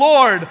is the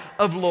Lord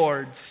of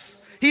Lords.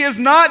 He is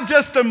not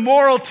just a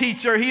moral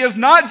teacher, he is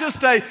not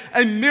just a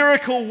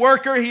miracle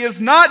worker, he is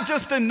not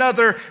just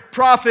another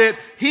prophet,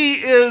 he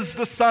is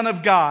the Son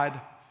of God.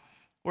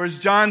 Or as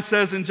John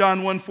says in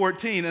John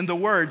 1:14, in the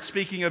Word,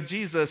 speaking of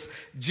Jesus,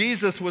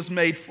 Jesus was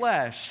made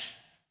flesh.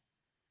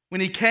 When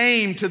he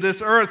came to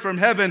this earth from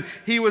heaven,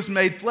 he was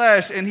made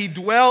flesh, and he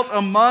dwelt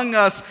among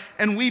us,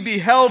 and we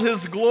beheld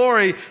his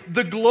glory,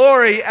 the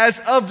glory as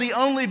of the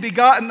only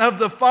begotten of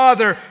the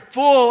Father,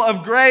 full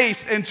of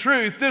grace and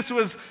truth. This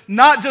was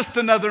not just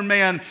another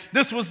man.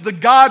 This was the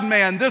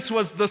God-man. This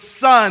was the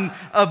Son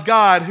of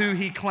God who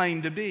he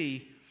claimed to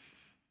be.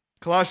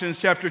 Colossians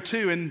chapter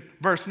 2 and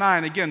verse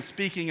 9, again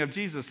speaking of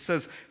Jesus,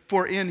 says,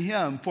 for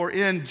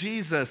in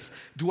Jesus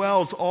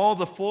dwells all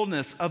the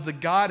fullness of the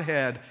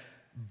Godhead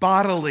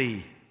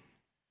bodily.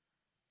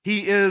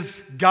 He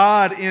is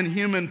God in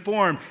human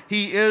form.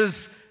 He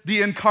is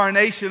the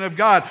incarnation of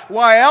God.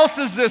 Why else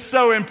is this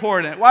so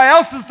important? Why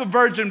else is the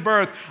virgin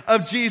birth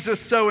of Jesus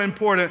so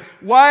important?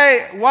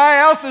 Why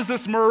else is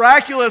this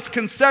miraculous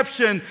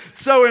conception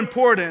so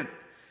important?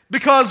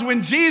 Because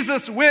when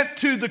Jesus went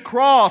to the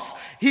cross,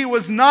 he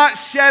was not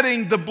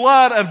shedding the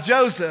blood of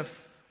Joseph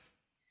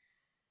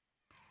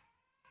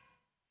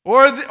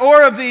or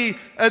of the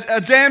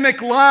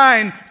Adamic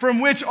line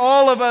from which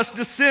all of us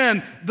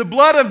descend. The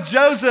blood of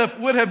Joseph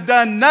would have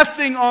done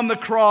nothing on the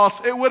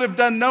cross. It would have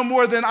done no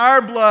more than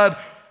our blood.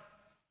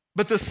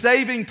 But the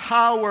saving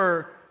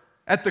power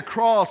at the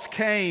cross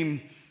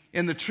came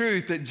in the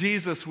truth that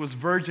Jesus was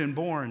virgin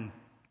born,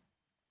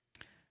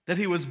 that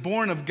he was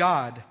born of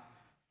God.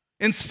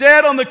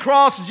 Instead, on the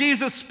cross,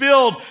 Jesus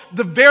spilled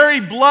the very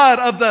blood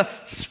of the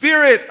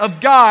Spirit of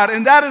God.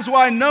 And that is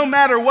why no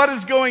matter what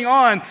is going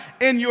on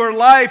in your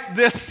life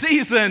this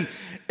season,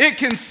 it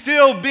can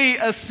still be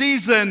a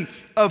season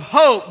of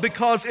hope.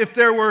 Because if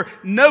there were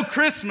no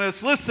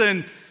Christmas,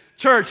 listen,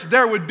 church,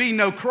 there would be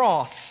no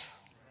cross.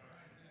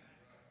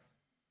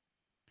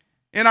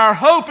 And our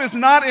hope is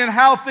not in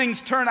how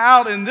things turn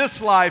out in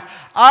this life.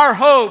 Our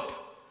hope,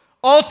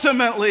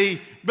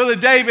 ultimately, Brother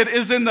David,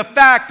 is in the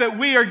fact that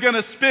we are going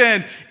to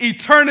spend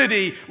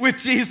eternity with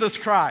Jesus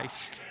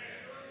Christ.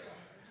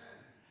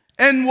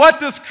 And what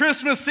this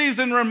Christmas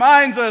season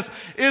reminds us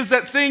is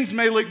that things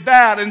may look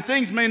bad and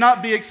things may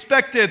not be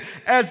expected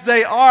as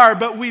they are,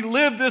 but we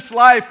live this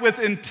life with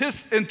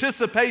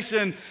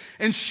anticipation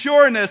and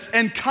sureness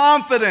and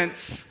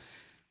confidence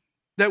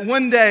that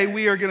one day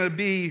we are going to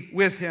be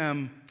with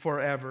him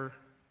forever.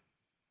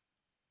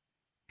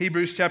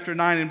 Hebrews chapter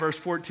 9 and verse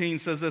 14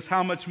 says this,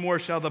 how much more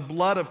shall the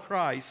blood of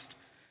Christ,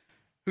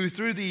 who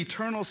through the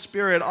eternal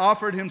Spirit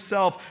offered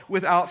himself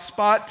without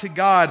spot to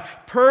God,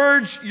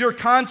 purge your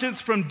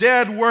conscience from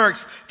dead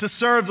works to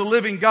serve the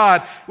living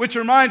God. Which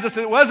reminds us,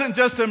 it wasn't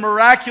just a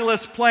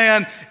miraculous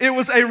plan, it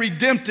was a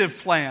redemptive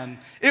plan.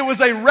 It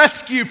was a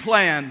rescue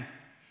plan.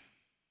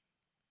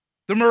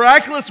 The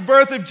miraculous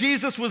birth of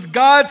Jesus was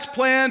God's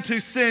plan to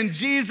send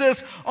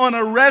Jesus on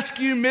a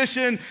rescue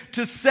mission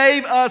to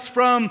save us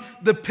from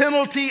the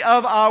penalty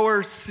of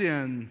our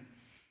sin.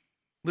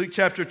 Luke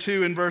chapter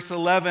 2 and verse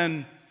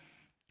 11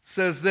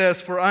 says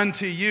this, for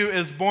unto you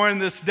is born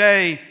this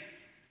day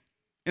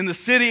in the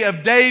city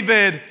of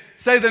David,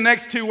 say the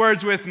next two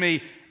words with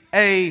me,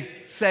 a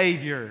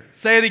Savior.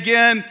 Say it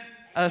again,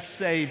 a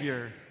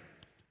Savior,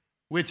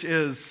 which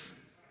is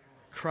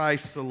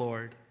Christ the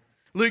Lord.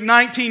 Luke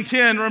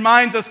 19:10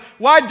 reminds us,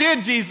 why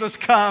did Jesus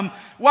come?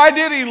 Why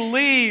did he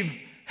leave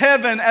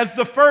heaven as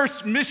the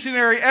first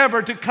missionary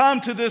ever to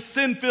come to this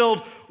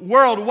sin-filled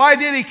world? Why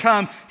did he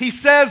come? He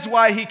says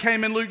why he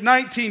came in Luke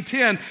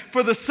 19:10,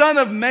 for the Son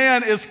of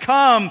Man is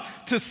come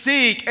to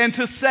seek and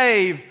to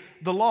save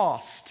the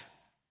lost.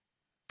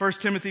 1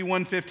 Timothy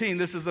 1:15,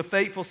 this is the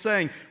faithful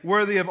saying,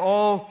 worthy of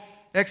all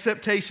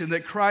acceptation,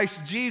 that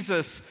Christ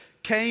Jesus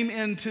came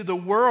into the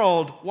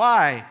world.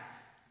 Why?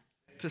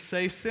 To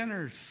save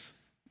sinners.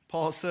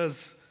 Paul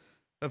says,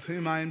 of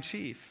whom I am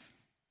chief.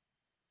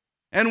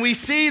 And we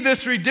see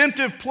this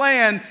redemptive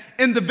plan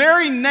in the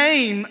very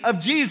name of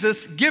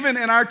Jesus given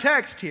in our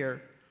text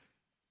here.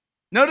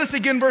 Notice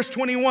again verse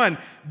 21.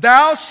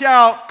 Thou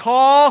shalt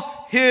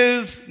call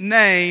his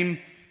name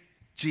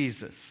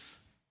Jesus.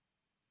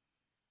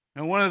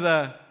 Now, one of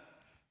the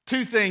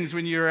two things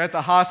when you're at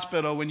the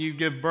hospital when you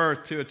give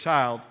birth to a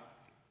child.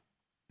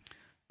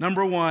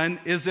 Number one,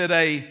 is it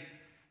a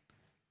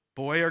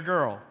boy or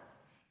girl?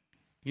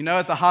 You know,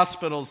 at the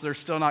hospitals, they're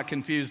still not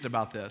confused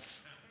about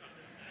this.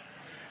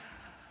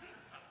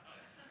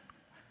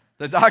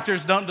 The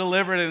doctors don't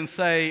deliver it and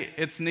say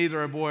it's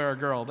neither a boy or a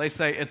girl. They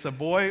say it's a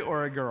boy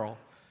or a girl.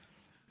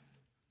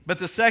 But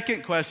the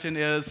second question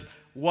is,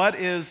 what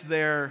is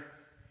their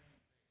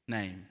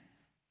name?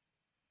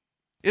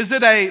 Is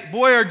it a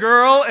boy or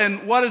girl,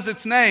 and what is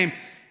its name?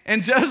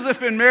 And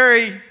Joseph and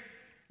Mary,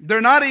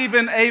 they're not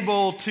even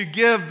able to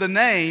give the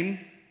name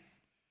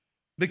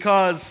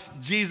because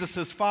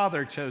Jesus'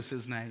 father chose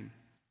his name.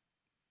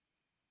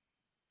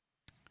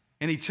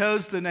 And he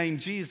chose the name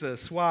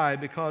Jesus. Why?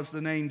 Because the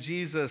name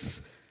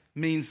Jesus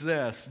means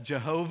this: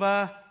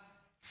 Jehovah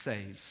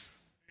saves.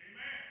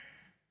 Amen.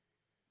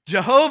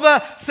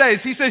 Jehovah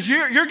saves. He says,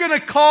 you're going to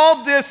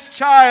call this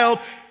child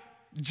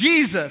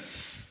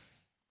Jesus.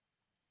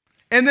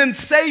 And then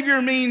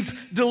Savior means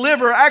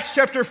deliver. Acts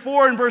chapter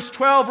 4 and verse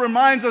 12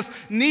 reminds us,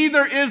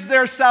 neither is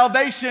there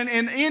salvation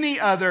in any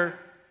other.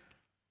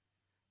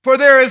 For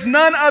there is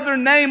none other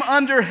name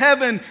under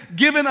heaven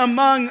given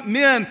among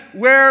men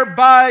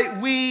whereby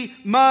we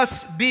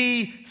must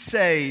be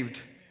saved.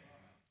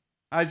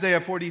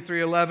 Isaiah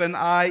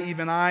 43:11,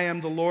 even I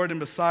am the Lord, and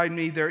beside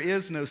me there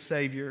is no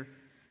Savior.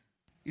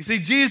 You see,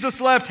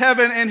 Jesus left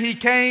heaven and he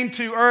came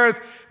to earth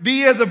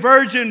via the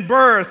virgin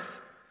birth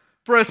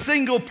for a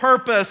single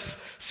purpose,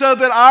 so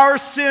that our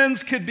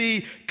sins could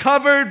be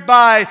covered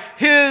by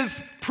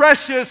his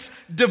precious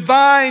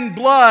divine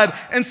blood,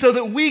 and so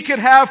that we could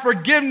have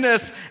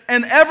forgiveness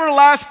and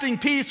everlasting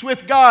peace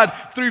with God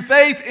through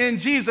faith in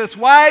Jesus.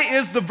 Why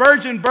is the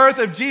virgin birth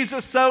of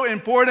Jesus so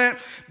important?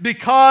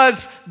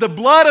 Because the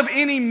blood of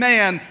any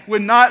man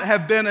would not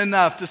have been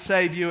enough to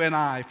save you and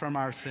I from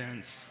our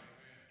sins.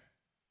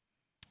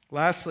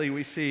 Lastly,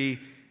 we see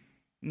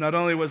not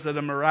only was it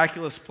a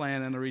miraculous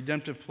plan and a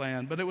redemptive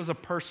plan, but it was a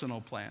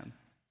personal plan.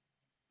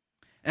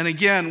 And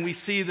again, we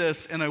see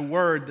this in a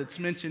word that's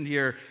mentioned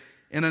here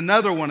in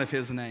another one of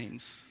his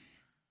names.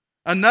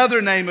 Another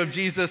name of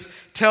Jesus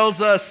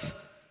tells us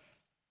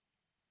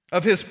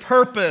of his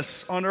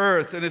purpose on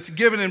earth, and it's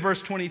given in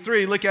verse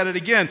 23. Look at it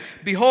again.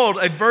 Behold,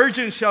 a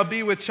virgin shall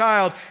be with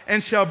child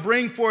and shall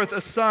bring forth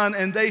a son,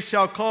 and they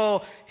shall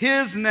call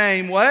his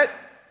name what?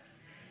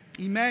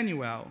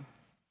 Emmanuel.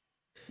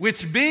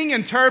 Which being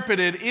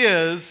interpreted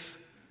is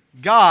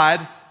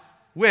God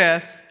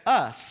with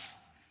us.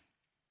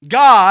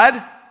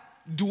 God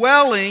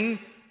dwelling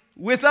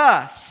with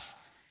us.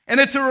 And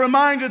it's a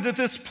reminder that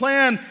this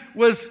plan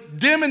was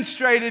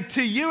demonstrated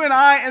to you and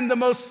I in the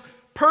most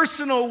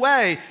personal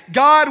way.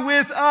 God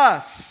with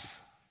us.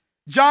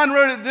 John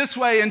wrote it this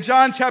way in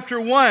John chapter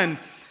 1.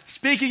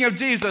 Speaking of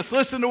Jesus,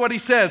 listen to what he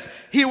says.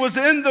 He was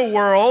in the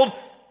world,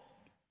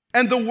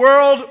 and the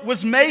world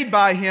was made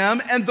by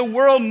him, and the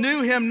world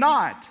knew him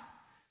not.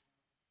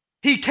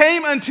 He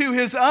came unto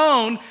his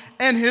own,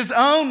 and his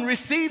own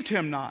received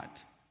him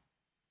not.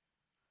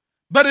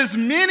 But as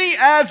many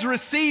as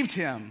received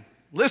him,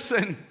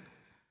 listen,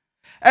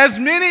 as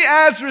many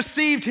as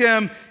received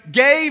him,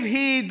 gave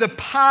he the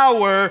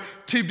power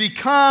to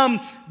become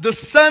the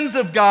sons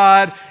of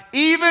God,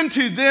 even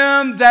to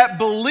them that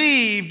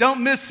believe,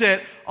 don't miss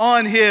it,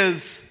 on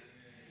his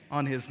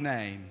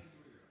name.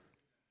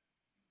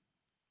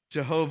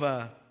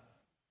 Jehovah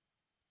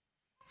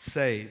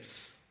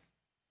saves.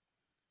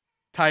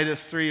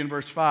 Titus 3 and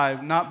verse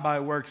 5, not by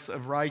works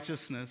of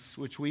righteousness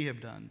which we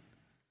have done,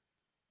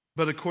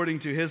 but according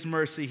to his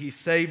mercy he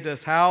saved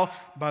us. How?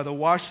 By the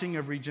washing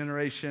of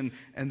regeneration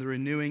and the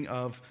renewing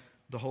of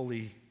the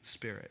Holy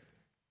Spirit.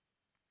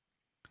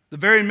 The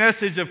very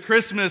message of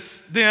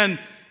Christmas then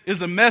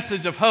is a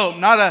message of hope,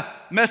 not a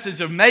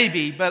message of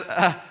maybe, but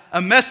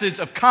a message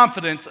of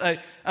confidence,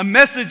 a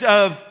message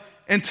of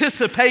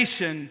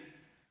anticipation.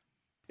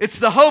 It's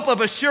the hope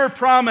of a sure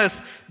promise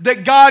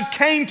that God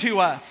came to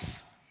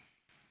us,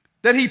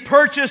 that he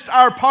purchased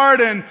our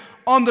pardon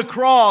on the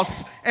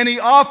cross, and he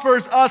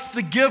offers us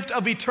the gift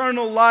of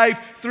eternal life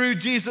through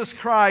Jesus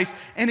Christ,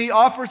 and he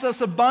offers us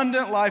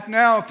abundant life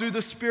now through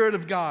the Spirit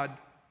of God.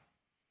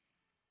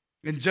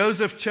 And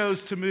Joseph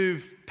chose to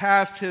move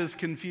past his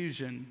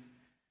confusion.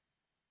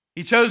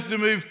 He chose to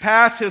move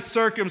past his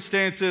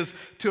circumstances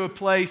to a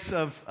place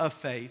of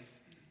faith.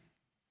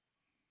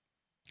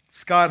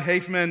 Scott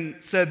Hafeman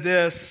said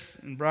this,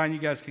 and Brian, you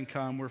guys can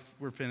come,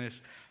 we're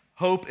finished.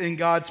 Hope in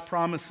God's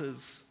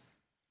promises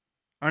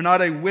are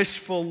not a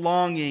wishful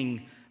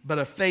longing, but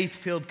a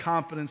faith-filled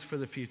confidence for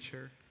the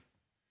future.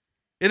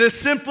 It is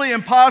simply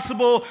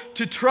impossible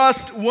to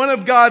trust one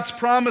of God's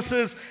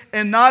promises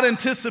and not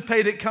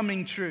anticipate it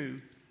coming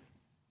true.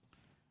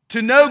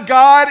 To know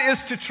God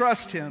is to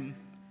trust him.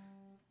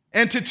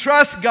 And to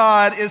trust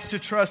God is to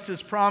trust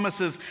his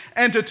promises.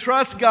 And to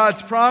trust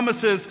God's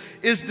promises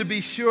is to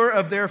be sure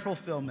of their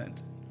fulfillment.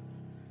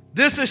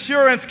 This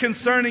assurance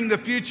concerning the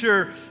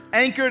future,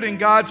 anchored in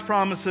God's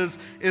promises,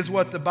 is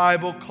what the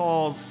Bible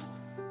calls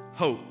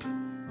hope.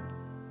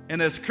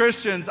 And as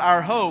Christians,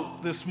 our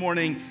hope this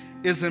morning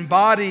is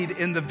embodied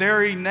in the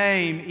very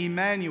name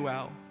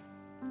Emmanuel,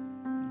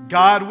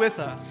 God with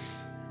us.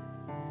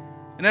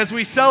 And as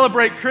we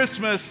celebrate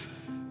Christmas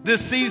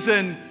this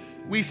season,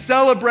 we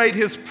celebrate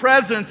his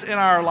presence in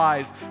our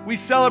lives. We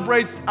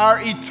celebrate our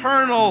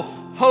eternal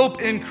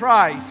hope in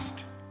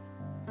Christ.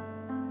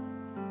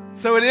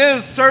 So it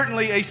is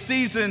certainly a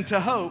season to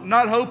hope,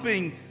 not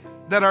hoping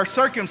that our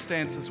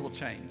circumstances will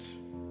change.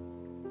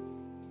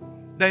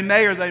 They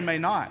may or they may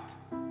not.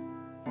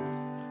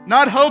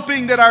 Not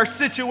hoping that our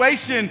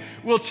situation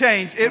will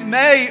change. It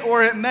may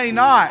or it may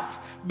not.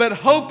 But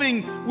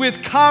hoping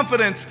with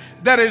confidence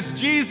that as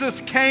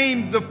Jesus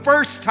came the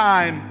first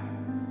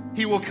time,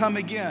 He will come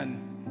again.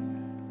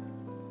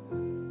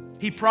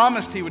 He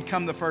promised He would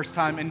come the first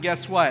time, and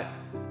guess what?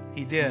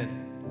 He did.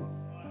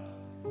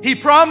 He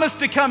promised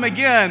to come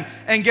again,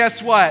 and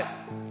guess what?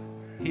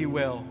 He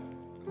will.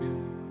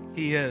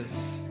 He is.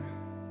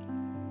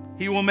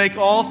 He will make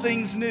all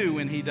things new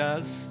when He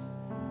does.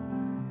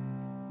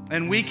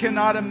 And we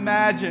cannot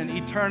imagine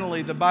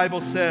eternally, the Bible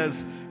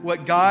says,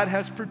 what God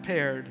has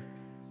prepared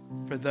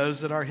for those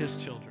that are His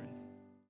children.